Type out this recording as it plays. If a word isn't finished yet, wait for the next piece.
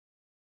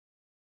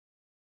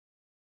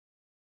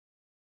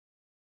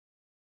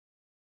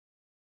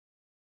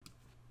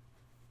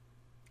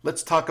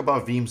Let's talk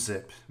about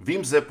VeeamZIP.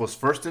 VeeamZIP was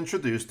first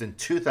introduced in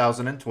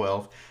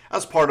 2012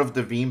 as part of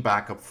the Veeam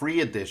Backup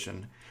Free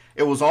Edition.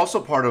 It was also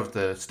part of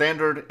the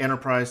Standard,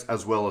 Enterprise,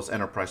 as well as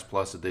Enterprise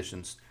Plus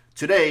editions.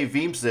 Today,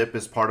 VeamZIP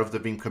is part of the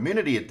Veeam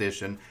Community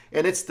Edition,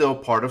 and it's still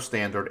part of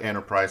Standard,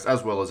 Enterprise,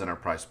 as well as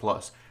Enterprise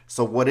Plus.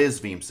 So what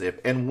is VeamZIP,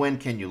 and when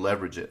can you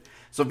leverage it?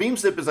 So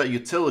VeamZIP is a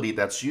utility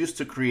that's used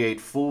to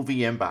create full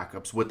VM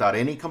backups without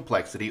any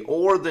complexity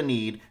or the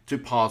need to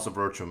pause a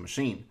virtual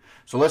machine.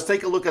 So let's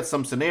take a look at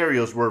some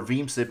scenarios where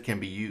VeamZIP can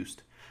be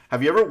used.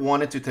 Have you ever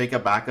wanted to take a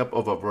backup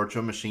of a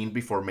virtual machine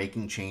before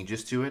making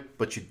changes to it,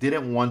 but you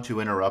didn't want to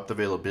interrupt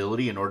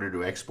availability in order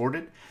to export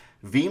it?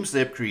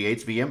 VeamZIP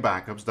creates VM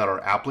backups that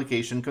are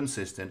application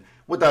consistent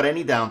without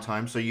any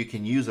downtime, so you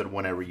can use it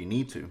whenever you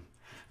need to.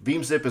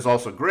 VeamZIP is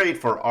also great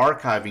for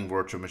archiving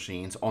virtual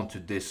machines onto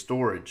disk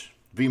storage.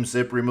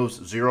 VeamZIP removes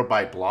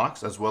 0-byte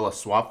blocks as well as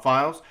swap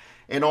files,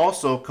 and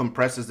also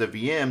compresses the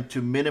VM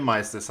to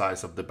minimize the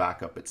size of the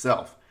backup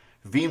itself.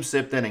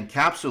 VeamZIP then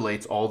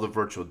encapsulates all the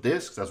virtual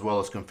disks as well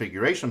as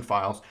configuration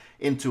files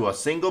into a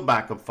single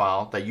backup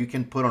file that you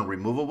can put on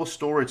removable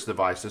storage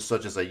devices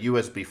such as a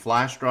USB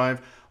flash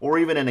drive or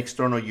even an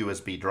external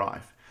USB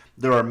drive.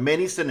 There are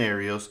many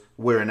scenarios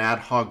where an ad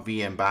hoc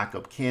VM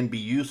backup can be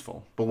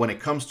useful, but when it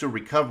comes to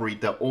recovery,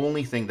 the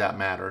only thing that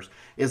matters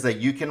is that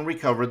you can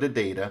recover the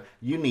data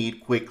you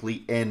need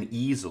quickly and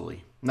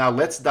easily. Now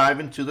let's dive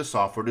into the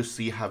software to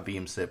see how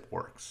VeamZIP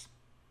works.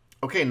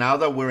 Okay, now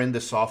that we're in the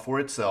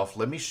software itself,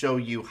 let me show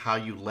you how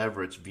you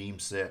leverage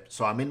VeamZIP.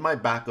 So I'm in my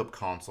backup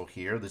console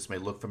here. This may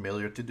look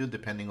familiar to do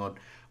depending on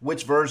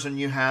which version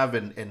you have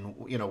and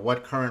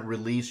what current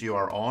release you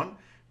are on.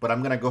 But I'm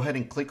going to go ahead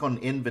and click on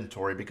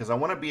inventory because I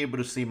want to be able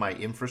to see my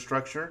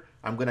infrastructure.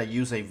 I'm going to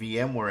use a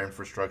VMware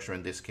infrastructure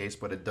in this case,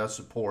 but it does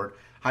support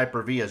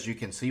Hyper-V. As you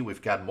can see,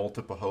 we've got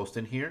multiple hosts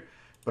in here.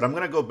 But I'm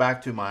going to go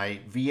back to my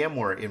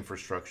VMware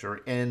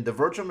infrastructure, and the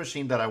virtual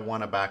machine that I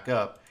want to back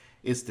up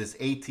is this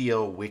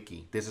ATO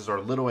wiki. This is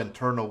our little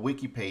internal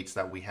wiki page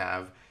that we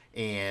have,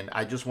 and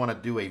I just want to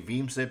do a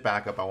VeamZIP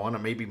backup. I want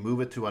to maybe move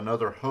it to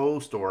another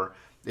host, or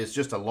it's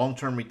just a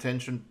long-term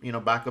retention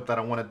backup that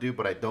I want to do,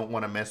 but I don't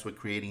want to mess with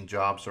creating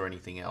jobs or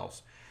anything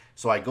else.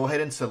 So I go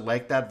ahead and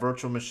select that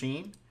virtual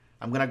machine.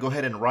 I'm going to go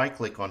ahead and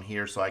right-click on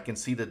here so I can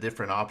see the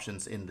different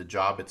options in the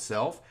job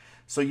itself.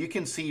 So you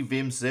can see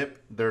VeamZIP,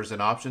 there's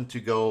an option to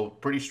go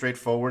pretty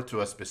straightforward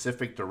to a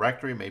specific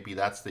directory. Maybe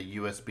that's the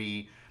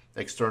USB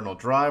external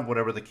drive,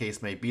 whatever the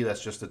case may be.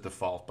 That's just the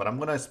default. But I'm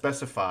going to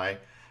specify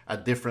a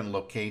different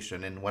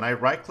location. And when I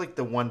right click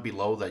the one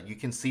below that, you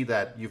can see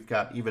that you've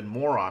got even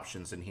more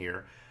options in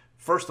here.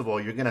 First of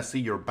all, you're going to see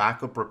your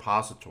backup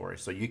repository.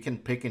 So you can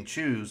pick and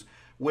choose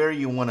where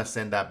you want to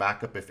send that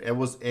backup. If it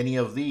was any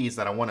of these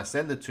that I want to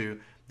send it to,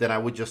 then I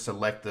would just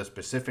select the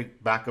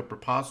specific backup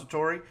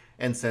repository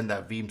and send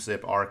that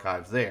VeamZIP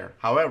archive there.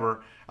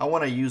 However, I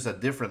want to use a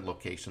different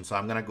location. So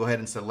I'm going to go ahead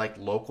and select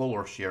local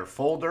or share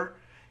folder.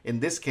 In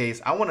this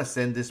case, I want to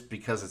send this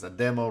because it's a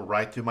demo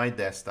right to my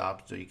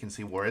desktop so you can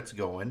see where it's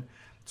going.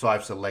 So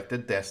I've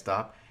selected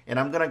desktop, and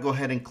I'm going to go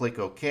ahead and click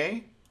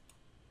OK.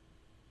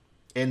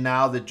 And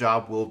now the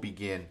job will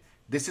begin.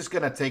 This is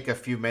going to take a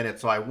few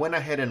minutes, so I went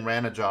ahead and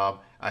ran a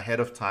job ahead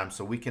of time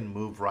so we can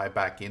move right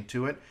back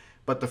into it.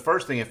 But the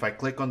first thing, if I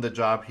click on the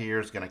job here,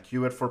 is going to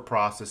queue it for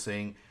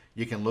processing.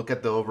 You can look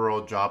at the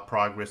overall job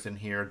progress in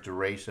here,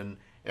 duration,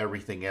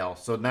 everything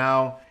else. So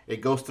now it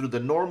goes through the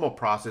normal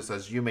process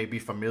as you may be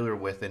familiar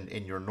with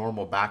in your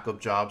normal backup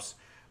jobs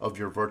of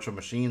your virtual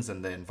machines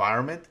and the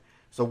environment.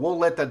 So we'll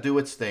let that do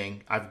its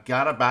thing. I've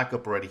got a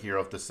backup already here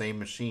of the same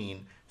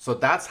machine. So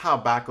that's how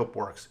backup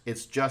works.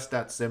 It's just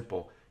that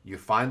simple. You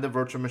find the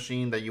virtual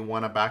machine that you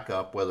want to back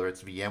up, whether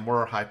it's VMware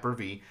or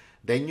Hyper-V.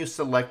 Then you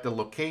select the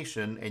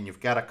location, and you've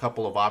got a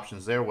couple of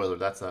options there, whether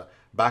that's a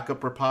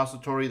backup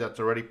repository that's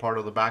already part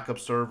of the backup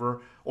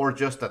server, or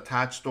just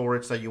attached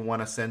storage that you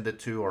want to send it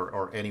to,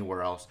 or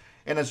anywhere else.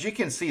 And as you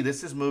can see,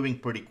 this is moving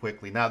pretty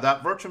quickly. Now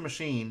that virtual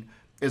machine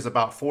is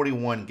about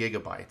 41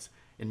 gigabytes,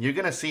 and you're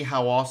going to see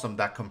how awesome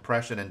that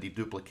compression and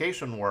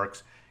deduplication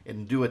works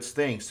and do its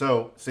thing.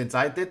 So since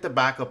I did the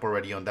backup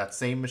already on that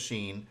same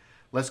machine,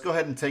 let's go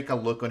ahead and take a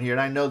look on here.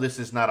 And I know this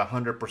is not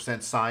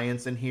 100%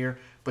 science in here,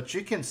 but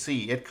you can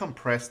see it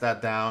compressed that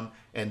down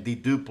and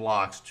dedupe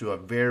blocks to a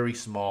very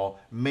small,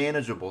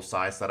 manageable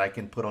size that I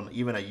can put on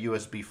even a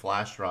USB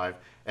flash drive,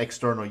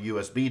 external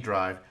USB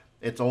drive.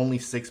 It's only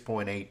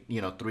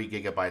 6.8, 3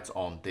 gigabytes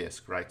on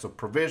disk, right? So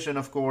provision,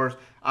 of course,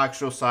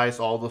 actual size,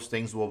 all those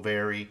things will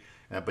vary.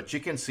 But you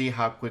can see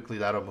how quickly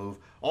that'll move.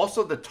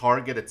 Also the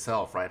target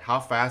itself, right? How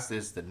fast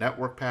is the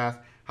network path?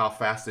 How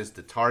fast is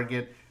the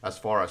target as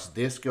far as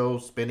disk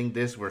goes, spinning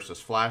disk versus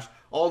flash?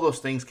 All those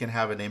things can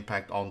have an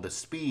impact on the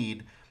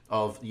speed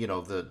of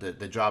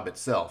the job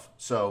itself.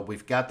 So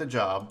we've got the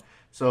job.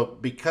 So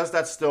because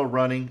that's still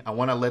running, I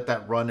want to let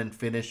that run and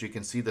finish. You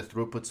can see the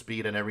throughput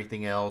speed and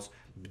everything else.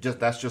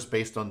 That's just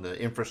based on the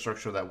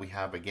infrastructure that we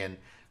have. Again,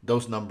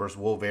 those numbers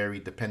will vary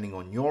depending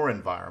on your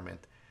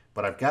environment.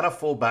 but I've got a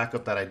full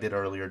backup that I did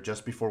earlier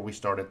just before we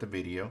started the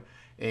video.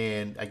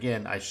 And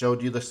again, I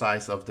showed you the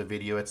size of the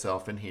video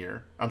itself in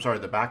here. I'm sorry,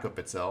 the backup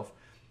itself.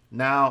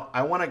 Now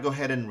I want to go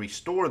ahead and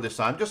restore this.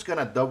 So I'm just going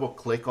to double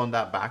click on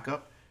that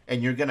backup,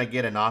 and you're going to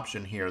get an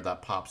option here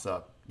that pops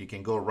up. You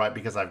can go right,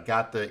 because I've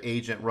got the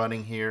agent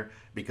running here,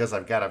 because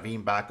I've got a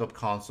Veeam Backup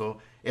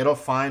console. It'll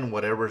find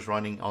whatever's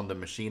running on the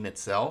machine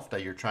itself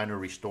that you're trying to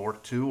restore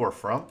to or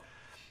from.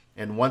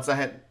 And once I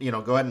had,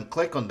 go ahead and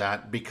click on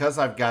that, because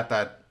I've got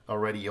that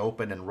already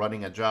open and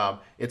running a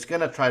job, it's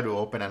going to try to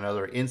open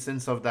another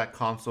instance of that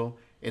console.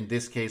 In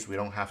this case, we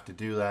don't have to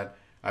do that.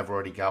 I've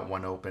already got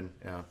one open,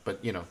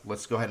 but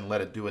let's go ahead and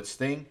let it do its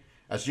thing.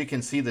 As you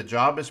can see, the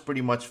job is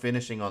pretty much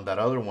finishing on that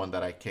other one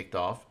that I kicked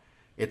off.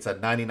 It's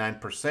at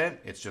 99%.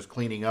 It's just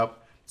cleaning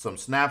up some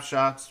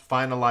snapshots,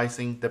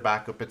 finalizing the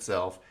backup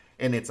itself,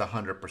 and it's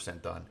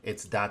 100% done.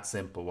 It's that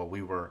simple what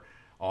we were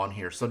on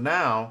here. So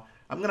now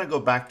I'm going to go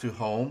back to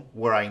home,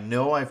 where I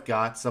know I've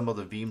got some of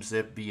the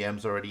VeeamZIP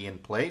VMs already in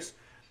place.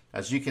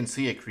 As you can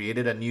see, it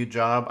created a new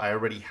job. I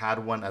already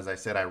had one. As I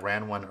said, I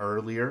ran one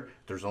earlier.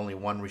 There's only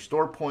one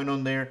restore point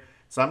on there.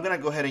 So I'm going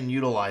to go ahead and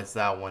utilize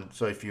that one.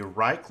 So if you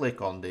right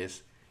click on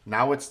this,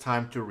 now it's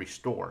time to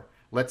restore.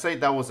 Let's say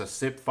that was a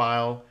zip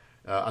file,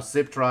 a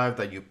zip drive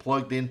that you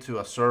plugged into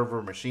a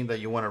server machine that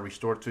you want to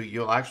restore to.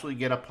 You'll actually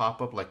get a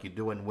pop-up like you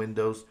do in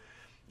Windows,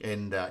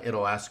 and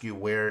it'll ask you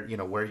where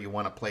you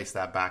want to place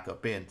that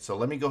backup in. So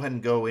let me go ahead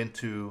and go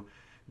into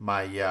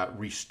my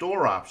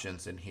restore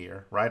options in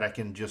here, right? I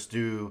can just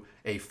do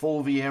a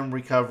full VM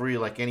recovery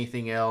like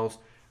anything else,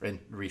 and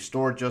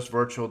restore just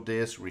virtual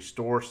disk,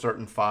 restore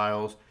certain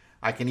files.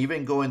 I can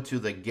even go into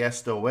the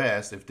guest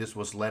OS if this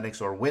was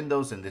Linux or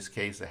Windows. In this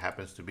case, it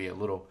happens to be a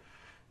little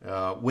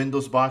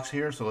Windows box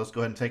here. So let's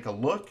go ahead and take a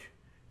look,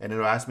 and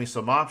it'll ask me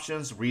some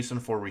options, reason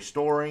for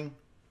restoring,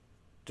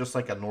 just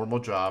like a normal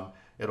job.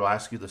 It'll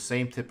ask you the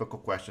same typical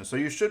questions. So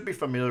you should be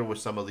familiar with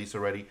some of these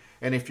already.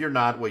 And if you're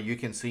not, well, you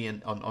can see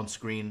on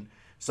screen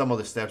some of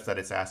the steps that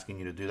it's asking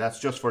you to do. That's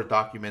just for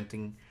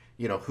documenting,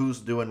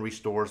 who's doing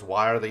restores,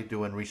 why are they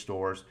doing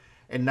restores.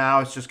 And now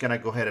it's just going to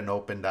go ahead and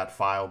open that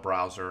file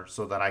browser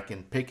so that I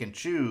can pick and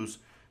choose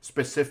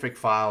specific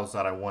files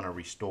that I want to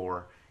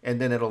restore. And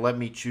then it'll let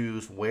me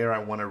choose where I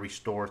want to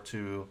restore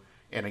to.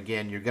 And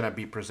again, you're going to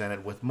be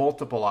presented with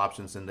multiple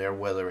options in there,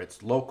 whether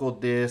it's local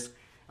disk,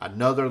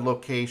 another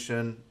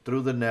location,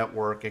 through the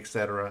network,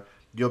 etc.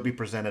 You'll be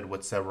presented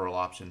with several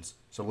options.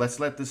 So let's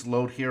let this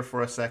load here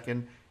for a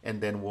second, and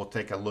then we'll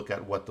take a look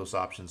at what those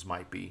options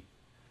might be.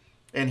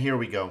 And here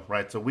we go,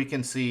 right? So we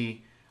can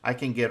see I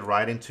can get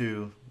right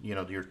into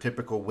your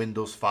typical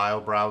Windows file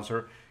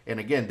browser. And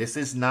again, this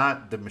is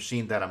not the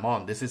machine that I'm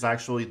on. This is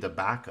actually the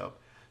backup.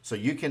 So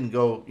you can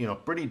go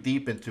pretty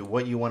deep into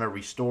what you want to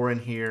restore in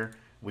here.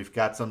 We've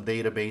got some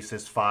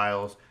databases,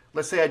 files.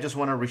 Let's say I just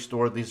want to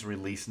restore these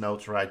release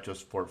notes, right,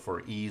 just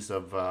for ease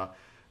of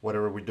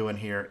whatever we're doing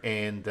here.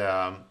 And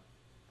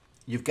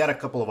you've got a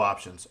couple of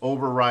options,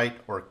 overwrite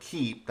or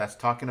keep. That's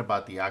talking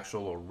about the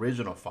actual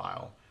original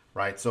file,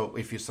 right? So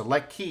if you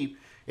select keep,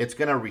 it's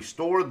going to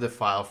restore the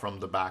file from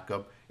the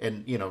backup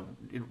and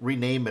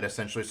rename it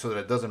essentially so that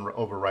it doesn't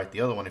overwrite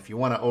the other one. If you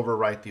want to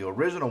overwrite the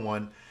original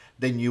one,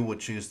 then you would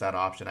choose that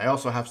option. I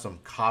also have some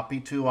copy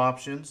to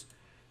options.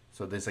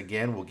 So this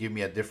again will give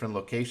me a different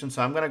location.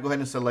 So I'm going to go ahead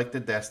and select the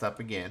desktop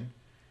again.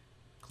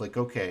 Click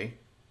OK.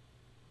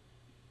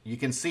 You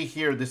can see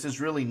here, this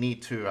is really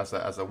neat too. As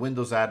a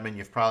Windows admin,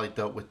 you've probably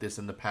dealt with this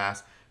in the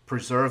past.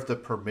 Preserve the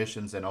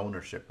permissions and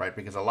ownership, right?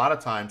 Because a lot of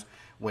times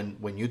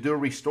when you do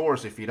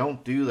restores, if you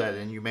don't do that,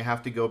 then you may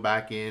have to go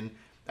back in,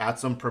 add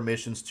some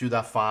permissions to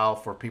that file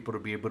for people to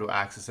be able to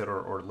access it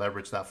or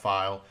leverage that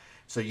file.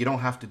 So you don't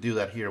have to do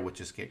that here,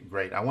 which is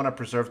great. I want to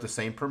preserve the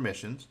same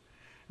permissions.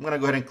 I'm going to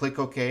go ahead and click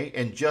OK,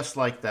 and just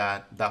like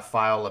that, that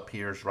file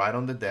appears right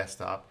on the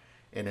desktop,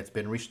 and it's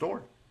been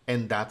restored.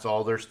 And that's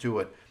all there's to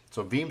it.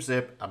 So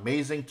VeeamZIP,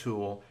 amazing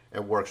tool.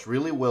 It works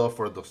really well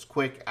for those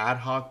quick ad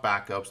hoc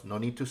backups. No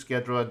need to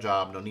schedule a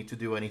job. No need to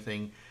do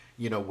anything,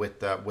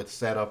 with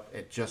setup.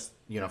 It just,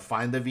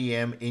 find the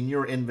VM in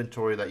your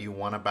inventory that you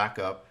want to back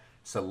up.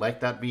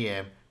 Select that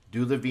VM.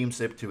 Do the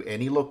VeeamZIP to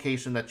any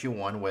location that you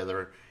want,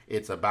 whether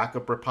it's a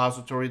backup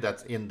repository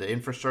that's in the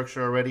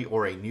infrastructure already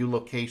or a new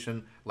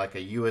location like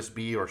a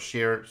USB or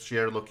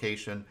shared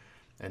location.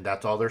 And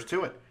that's all there's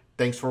to it.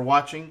 Thanks for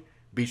watching.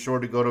 Be sure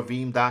to go to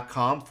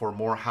veeam.com for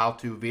more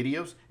how-to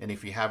videos. And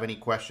if you have any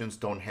questions,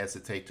 don't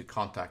hesitate to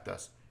contact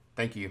us.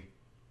 Thank you.